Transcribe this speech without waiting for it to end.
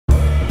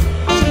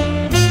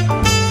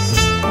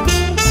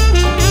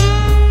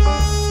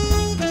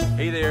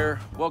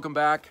Welcome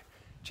back.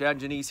 Chad and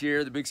Janice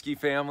here, the Big Ski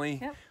family.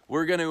 Yep.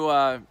 We're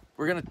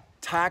gonna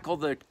tackle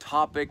the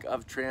topic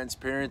of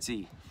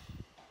transparency.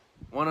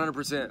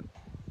 100%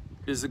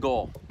 is the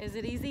goal. Is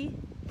it easy?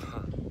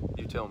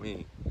 You tell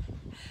me.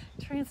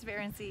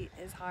 Transparency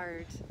is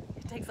hard.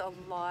 It takes a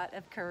lot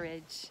of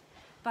courage,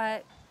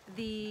 but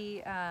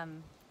the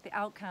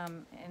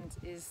outcome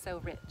is so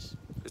rich.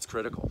 It's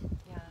critical.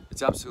 Yeah.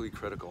 It's absolutely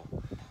critical,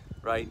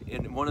 right?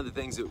 And one of the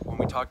things that when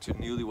we talk to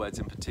newlyweds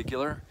in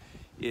particular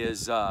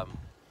is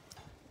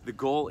the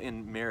goal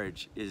in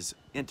marriage is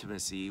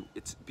intimacy.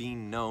 It's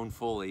being known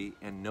fully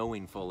and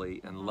knowing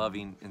fully and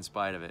loving in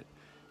spite of it.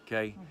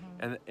 Okay,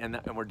 and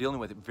we're dealing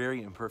with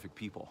very imperfect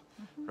people,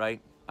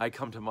 right? I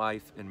come to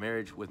life in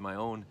marriage with my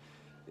own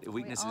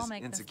weaknesses,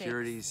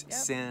 insecurities,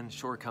 sin,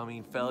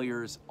 shortcoming,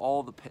 failures,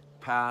 all the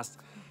past,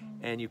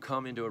 and you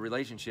come into a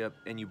relationship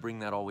and you bring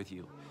that all with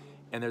you.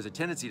 And there's a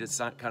tendency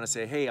to kind of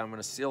say, hey, I'm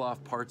going to seal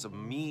off parts of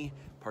me,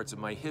 parts of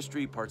my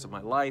history, parts of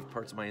my life,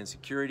 parts of my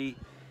insecurity,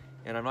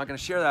 and I'm not going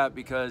to share that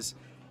because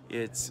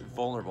it's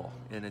vulnerable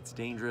and it's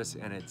dangerous,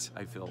 and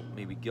I feel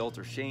maybe guilt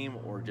or shame,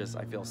 or just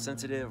I feel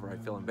sensitive, or I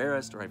feel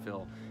embarrassed, or I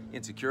feel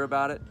insecure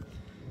about it.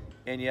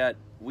 And yet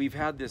we've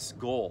had this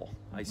goal,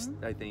 I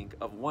think,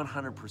 of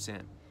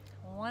 100%.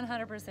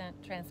 100%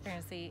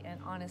 transparency and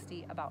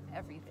honesty about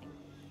everything.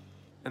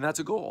 And that's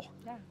a goal.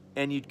 Yeah.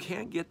 And you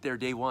can't get there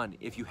day one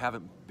if you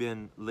haven't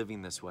been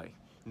living this way.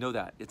 Know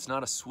that. It's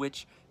not a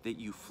switch that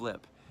you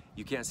flip.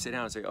 You can't sit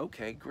down and say,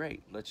 okay,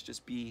 great, let's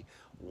just be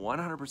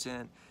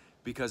 100%,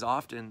 because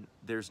often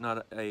there's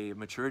not a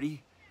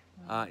maturity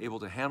able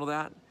to handle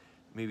that.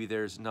 Maybe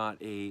there's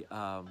not a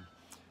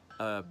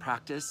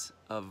practice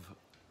of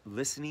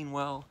listening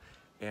well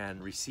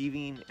and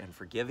receiving and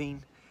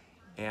forgiving.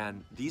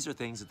 And these are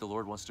things that the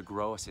Lord wants to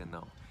grow us in,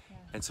 though. Yeah.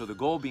 And so the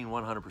goal being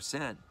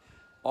 100%,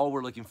 all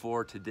we're looking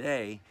for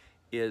today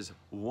is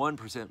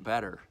 1%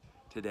 better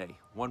today,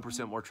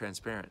 1% more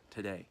transparent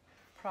today.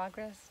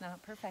 Progress,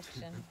 not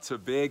perfection. It's a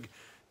big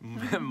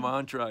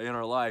mantra in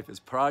our life,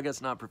 is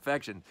progress, not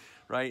perfection,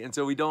 right? And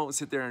so we don't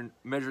sit there and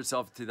measure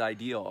ourselves to the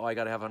ideal. Oh, I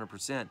got to have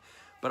 100%.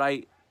 But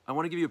I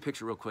want to give you a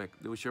picture real quick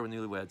that we share with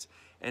newlyweds.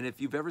 And if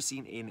you've ever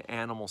seen an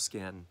animal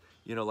skin,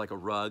 you know, like a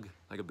rug,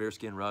 like a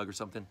bearskin rug or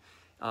something,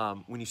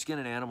 when you skin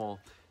an animal,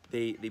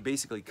 they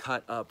basically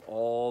cut up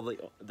all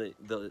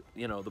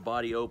the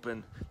body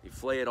open, they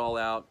flay it all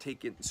out,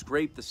 take it,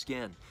 scrape the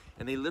skin,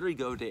 and they literally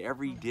go to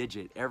every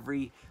digit,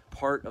 every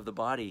part of the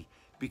body,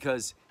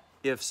 because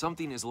if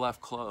something is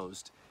left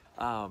closed,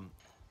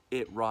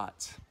 it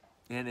rots.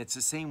 And it's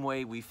the same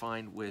way we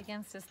find with...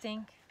 Begins to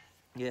stink.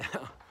 Yeah.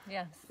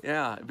 Yes.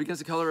 Yeah, it begins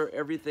to color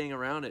everything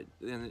around it,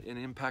 and it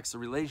impacts the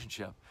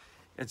relationship.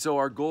 And so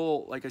our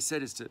goal, like I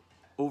said, is to,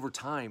 over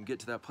time, get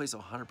to that place of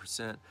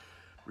 100%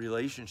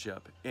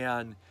 relationship.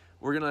 And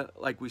we're gonna,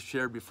 like we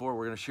shared before,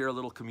 we're gonna share a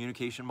little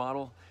communication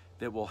model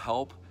that will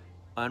help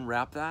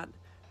unwrap that.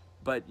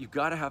 But you've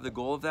got to have the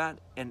goal of that,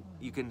 and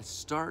you can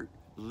start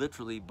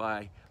literally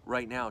by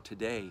right now,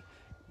 today,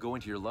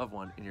 going to your loved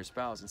one and your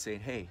spouse and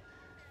saying, hey,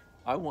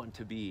 I want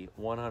to be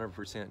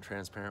 100%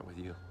 transparent with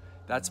you.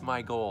 That's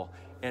my goal.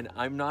 And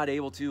I'm not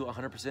able to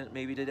 100%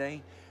 maybe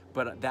today,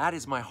 but that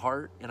is my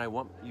heart, and I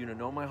want you to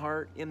know my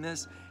heart in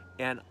this.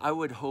 And I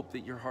would hope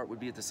that your heart would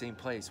be at the same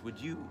place. Would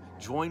you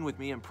join with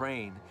me in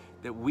praying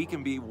that we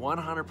can be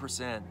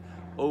 100%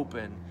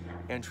 open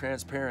and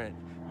transparent,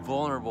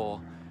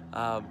 vulnerable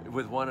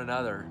with one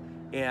another,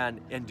 and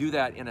do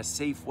that in a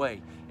safe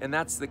way? And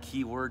that's the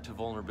key word to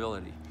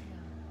vulnerability.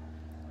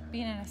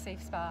 Being in a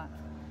safe spot.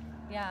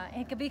 Yeah,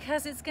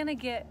 because it's going to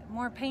get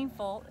more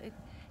painful.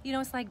 You know,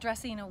 it's like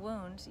dressing a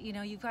wound. You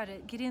know, you've got to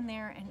get in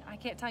there, and I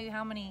can't tell you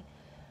how many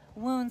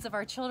wounds of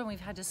our children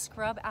we've had to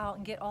scrub out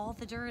and get all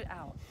the dirt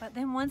out. But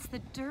then once the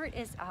dirt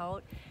is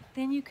out,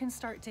 then you can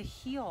start to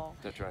heal.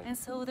 That's right. And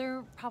so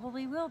there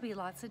probably will be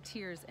lots of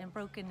tears and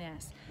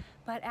brokenness.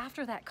 But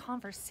after that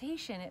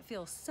conversation, it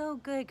feels so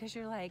good, because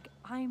you're like,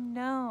 I'm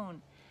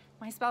known.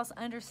 My spouse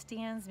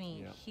understands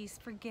me. Yeah. He's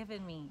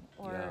forgiven me.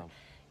 Or, Yeah.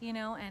 you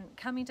know, and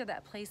coming to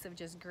that place of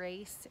just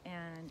grace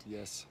and,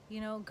 Yes.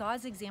 you know,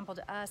 God's example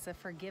to us of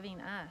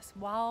forgiving us.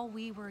 While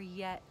we were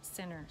yet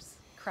sinners,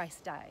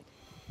 Christ died.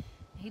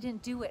 He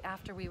didn't do it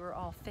after we were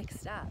all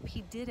fixed up.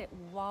 He did it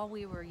while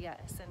we were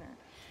yet a sinner.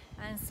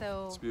 And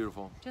so It's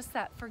beautiful. just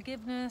that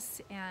forgiveness,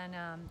 and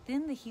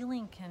then the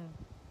healing can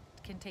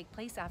take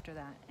place after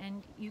that.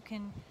 And you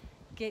can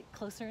get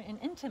closer in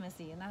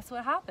intimacy, and that's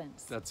what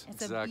happens. That's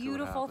it's exactly a what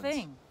beautiful happens.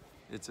 thing.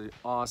 It's an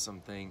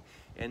awesome thing.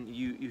 And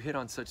you hit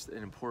on such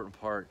an important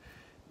part,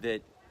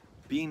 that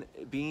being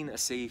a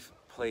safe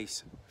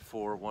place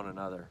for one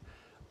another.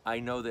 I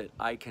know that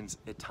I can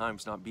at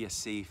times not be a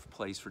safe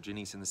place for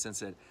Janice, in the sense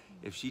that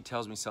if she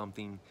tells me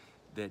something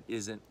that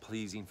isn't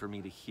pleasing for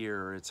me to hear,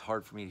 or it's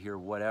hard for me to hear,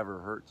 whatever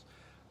hurts,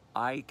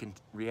 I can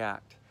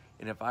react.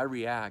 And if I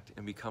react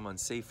and become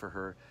unsafe for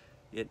her,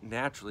 it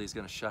naturally is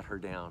going to shut her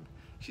down.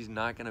 She's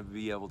not going to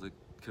be able to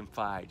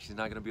confide. She's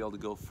not going to be able to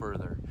go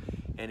further.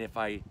 And if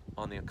I,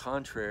 on the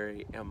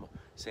contrary, am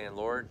saying,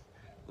 Lord,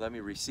 let me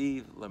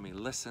receive, let me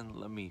listen,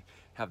 let me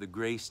have the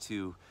grace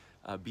to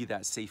be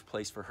that safe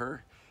place for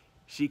her,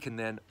 she can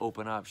then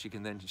open up, she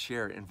can then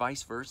share, and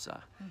vice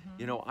versa.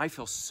 You know, I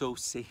feel so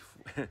safe.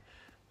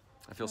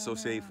 I feel so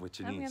safe with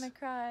Janice. I'm gonna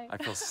cry. I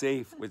feel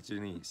safe with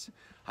Janice.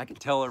 I can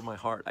tell her my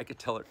heart. I can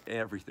tell her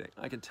everything.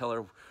 I can tell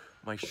her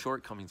my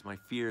shortcomings, my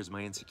fears,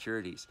 my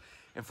insecurities.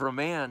 And for a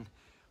man,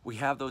 we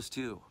have those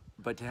too.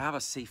 But to have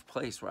a safe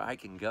place where I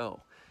can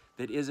go,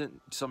 that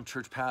isn't some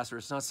church pastor,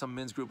 it's not some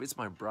men's group, it's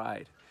my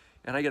bride.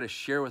 And I got to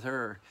share with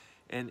her.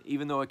 And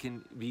even though it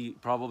can be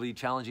probably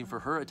challenging for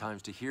her at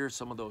times to hear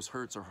some of those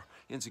hurts or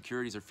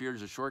insecurities or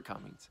fears or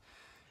shortcomings,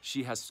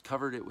 she has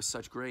covered it with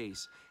such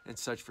grace and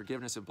such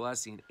forgiveness and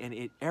blessing. And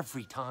it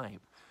every time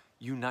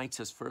unites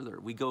us further.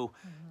 We go,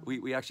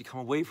 we actually come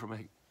away from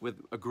it with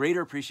a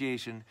greater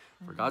appreciation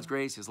for God's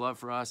grace, His love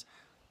for us,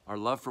 our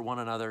love for one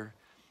another.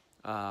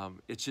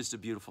 It's just a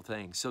beautiful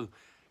thing. So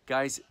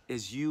guys,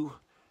 as you,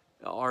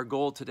 our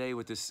goal today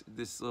with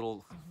this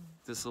little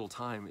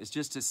time is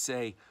just to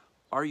say,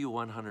 are you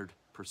 100%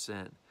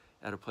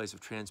 at a place of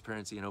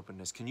transparency and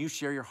openness? Can you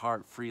share your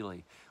heart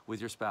freely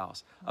with your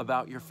spouse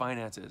about your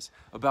finances,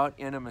 about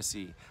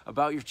intimacy,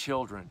 about your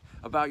children,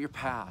 about your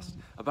past,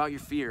 about your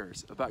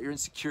fears, about your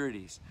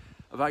insecurities,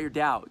 about your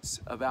doubts,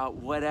 about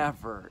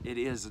whatever it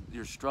is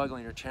you're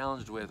struggling or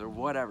challenged with, or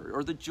whatever,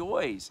 or the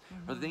joys,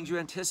 or the things you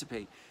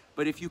anticipate?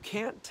 But if you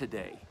can't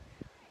today,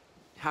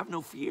 have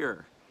no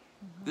fear.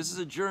 This is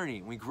a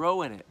journey. We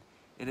grow in it.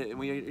 And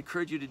we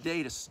encourage you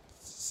today to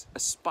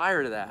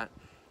aspire to that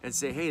and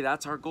say, hey,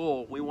 that's our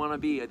goal. We want to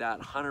be that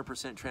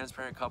 100%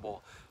 transparent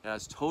couple that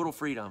has total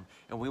freedom.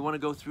 And we want to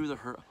go through the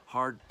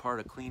hard part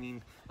of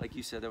cleaning. Like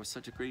you said, that was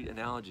such a great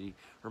analogy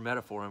or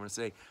metaphor, I'm going to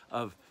say,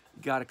 of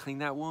you got to clean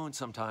that wound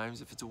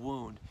sometimes if it's a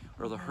wound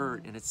or the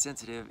hurt and it's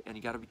sensitive, and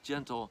you got to be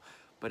gentle,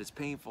 but it's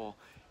painful,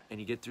 and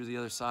you get through the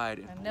other side.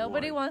 And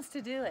nobody wants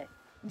to do it.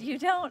 You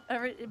don't,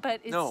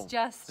 but it's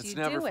just you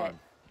do it.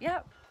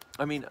 Yep.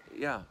 I mean,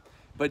 yeah.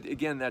 But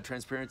again, that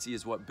transparency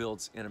is what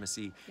builds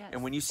intimacy. Yes.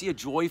 And when you see a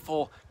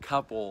joyful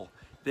couple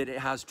that it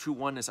has true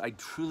oneness, I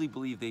truly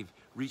believe they've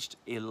reached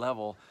a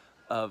level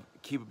of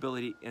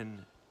capability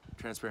in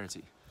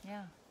transparency.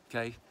 Yeah.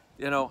 Okay?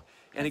 You know,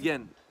 and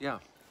again, yeah.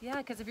 Yeah,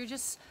 because if you're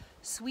just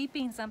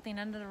sweeping something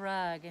under the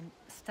rug and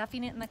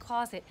stuffing it in the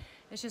closet,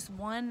 it's just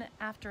one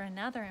after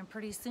another, and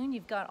pretty soon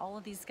you've got all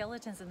of these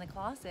skeletons in the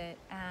closet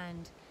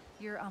and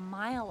you're a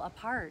mile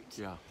apart.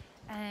 Yeah.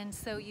 And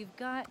so you've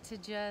got to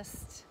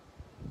just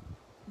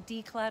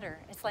declutter.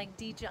 It's like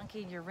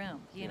de-junking your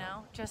room, you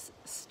know? Just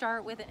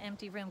start with an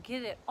empty room.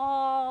 Get it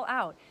all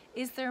out.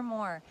 Is there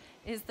more?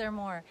 Is there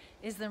more?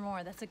 Is there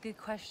more? That's a good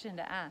question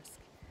to ask.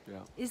 Yeah.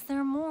 Is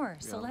there more?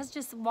 So let's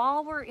just,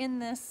 while we're in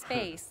this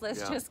space,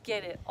 let's just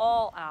get it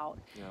all out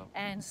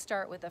and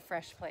start with a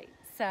fresh plate.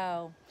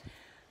 So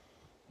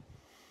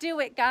do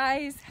it,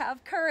 guys.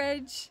 Have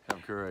courage.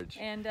 Have courage.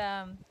 And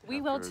we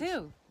will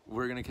too.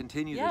 We're going to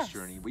continue this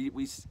journey.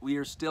 We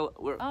are still,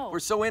 we're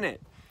so in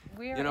it.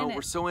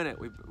 We're so in it.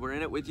 We're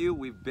in it with you.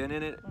 We've been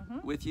in it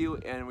with you,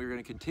 and we're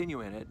going to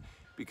continue in it,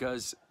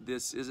 because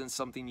this isn't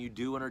something you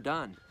do and are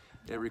done.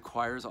 It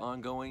requires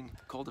ongoing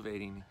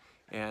cultivating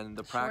and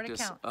the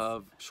practice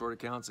of short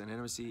accounts and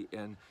intimacy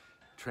and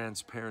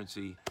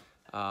transparency.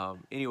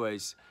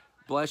 Anyways,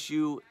 bless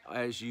you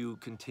as you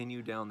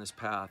continue down this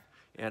path,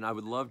 and I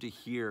would love to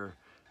hear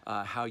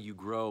how you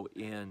grow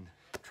in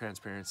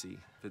transparency.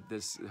 That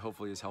this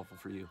hopefully is helpful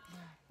for you.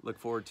 Look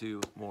forward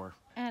to more.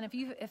 And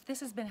if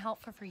this has been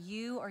helpful for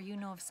you, or you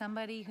know of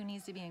somebody who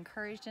needs to be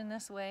encouraged in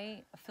this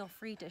way, feel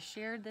free to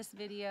share this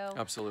video.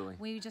 Absolutely.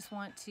 We just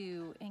want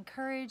to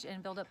encourage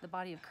and build up the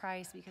body of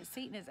Christ, because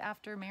Satan is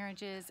after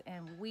marriages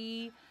and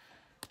we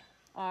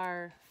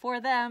are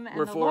for them,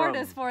 and the Lord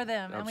is for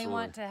them. Absolutely. And we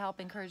want to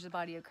help encourage the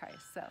body of Christ.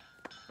 So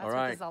that's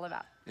what this is all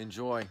about.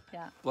 Enjoy.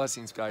 Yeah.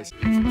 Blessings, guys.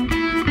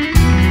 Bye.